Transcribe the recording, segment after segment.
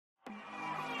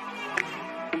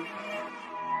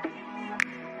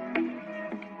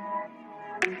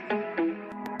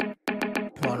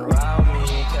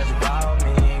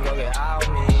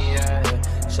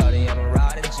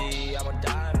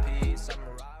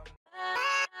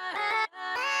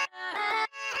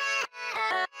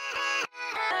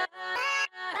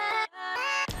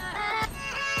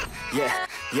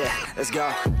Yeah, let's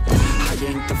go. I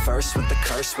ain't the first with the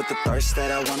curse, with the thirst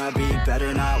that I wanna be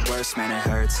better, not worse, man it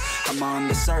hurts. I'm on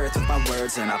this earth with my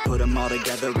words and I put them all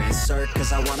together, insert,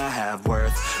 cause I wanna have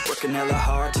worth. Working hella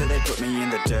hard till they put me in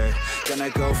the dirt. Gonna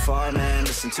go far, man,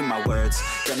 listen to my words.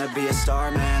 Gonna be a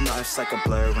star, man, life's like a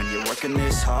blur. When you're working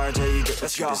this hard till you get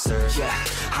what you deserve. Yeah,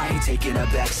 I ain't taking a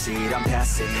backseat, I'm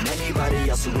passing anybody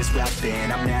else who is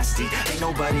rapping. I'm nasty, ain't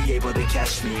nobody able to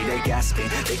catch me. They gasping,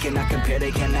 they cannot compare,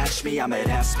 they can't match me. I'm at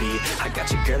half speed, I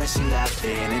got your girl and she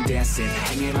laughing and dancing,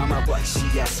 hanging on my butt,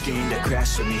 she asking to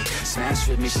crash with me, smash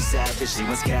with me, she savage, she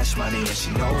wants cash money, and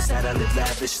she knows that I live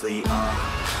lavishly.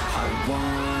 I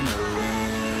wanna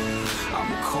live,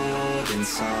 I'm cold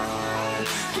inside,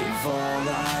 give all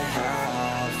I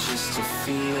have just to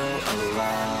feel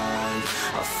alive.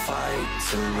 I fight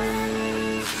to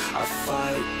live, I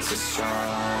fight to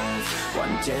strive,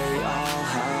 one day I'll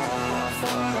have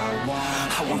what I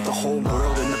want. I want the whole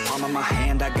world in the palm of my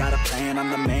hand, I got a plan, I'm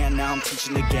the man, now I'm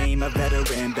teaching the game, a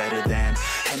veteran, better than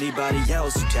anybody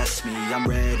else who tests me. I'm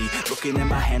ready, looking at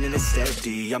my hand and it's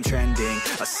steady, I'm trending,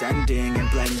 ascending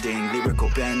and blending, lyrical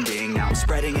bending, now I'm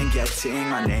spreading and getting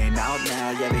my name out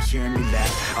now, yeah, they're hearing me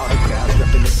laugh. All the crowds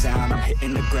repping the sound, I'm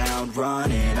hitting the ground,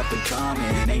 running, up and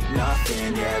coming, ain't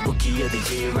nothing, yeah, rookie of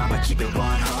the year, I'ma keep it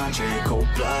 100,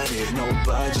 cold-blooded, no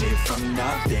budget, from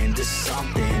nothing to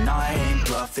something, I ain't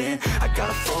bluffing, I got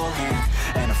a full hand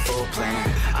and a full plan,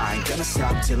 I ain't gonna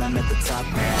stop till I'm at the top,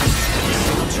 man. Every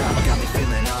single drop got me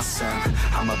feeling awesome,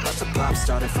 I'm about to pop,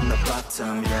 started from the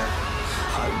bottom, yeah.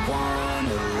 I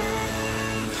wanna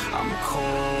live, I'm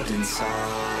cold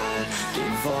inside,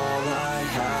 give all I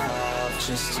have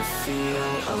just to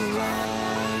feel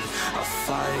alive. I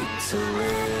fight to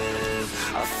live,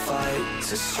 I fight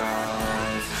to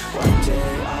strive, one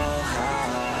day I'll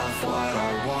have what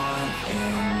I want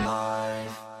in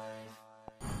life.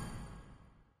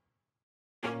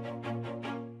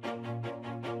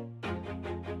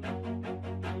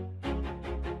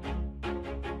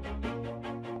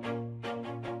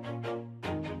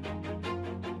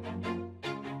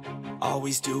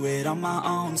 Always do it on my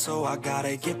own, so I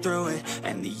gotta get through it.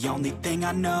 And the only thing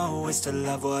I know is to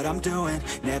love what I'm doing.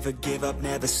 Never give up,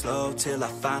 never slow, till I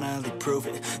finally prove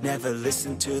it. Never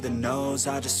listen to the no's,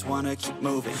 I just wanna keep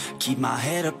moving. Keep my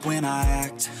head up when I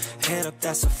act, head up,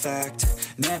 that's a fact.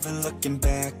 Never looking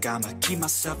back, I'ma keep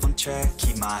myself on track.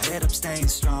 Keep my head up, staying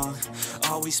strong,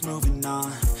 always moving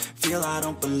on. Feel I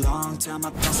don't belong, tell my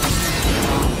thoughts I'm moving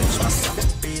on. Push myself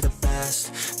to be the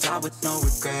best, die with no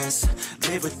regrets,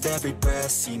 live with every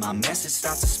breath. See my message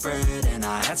start to spread, and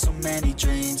I had so many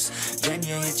dreams. Then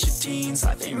you hit your teens,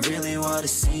 life ain't really what it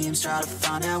seems. Try to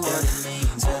find out what it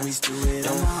means. Always do it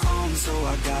on my own, so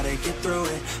I gotta get through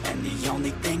it. And the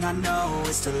only thing I know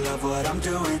is to love what I'm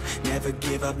doing. Never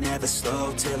give up, never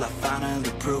slow, till I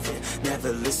finally prove it.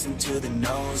 Never listen to the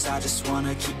no's, I just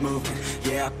wanna keep moving.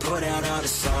 Yeah, I put out all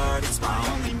this art, it's my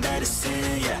only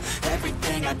medicine. Yeah,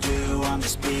 everything I do, I'm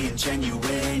just being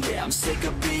genuine. Yeah, I'm sick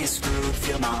of being screwed,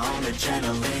 feel my own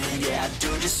adrenaline. Yeah, I do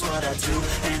just what I do,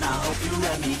 and I hope you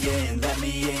let me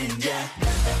in, yeah.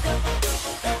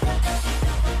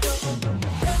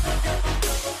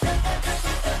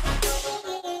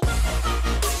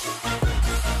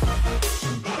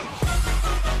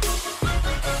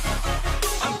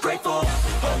 I'm grateful,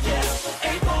 oh yeah,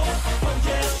 able, oh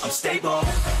yeah, I'm stable,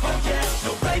 oh yeah,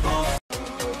 no label.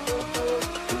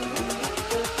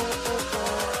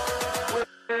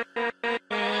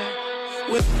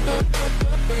 With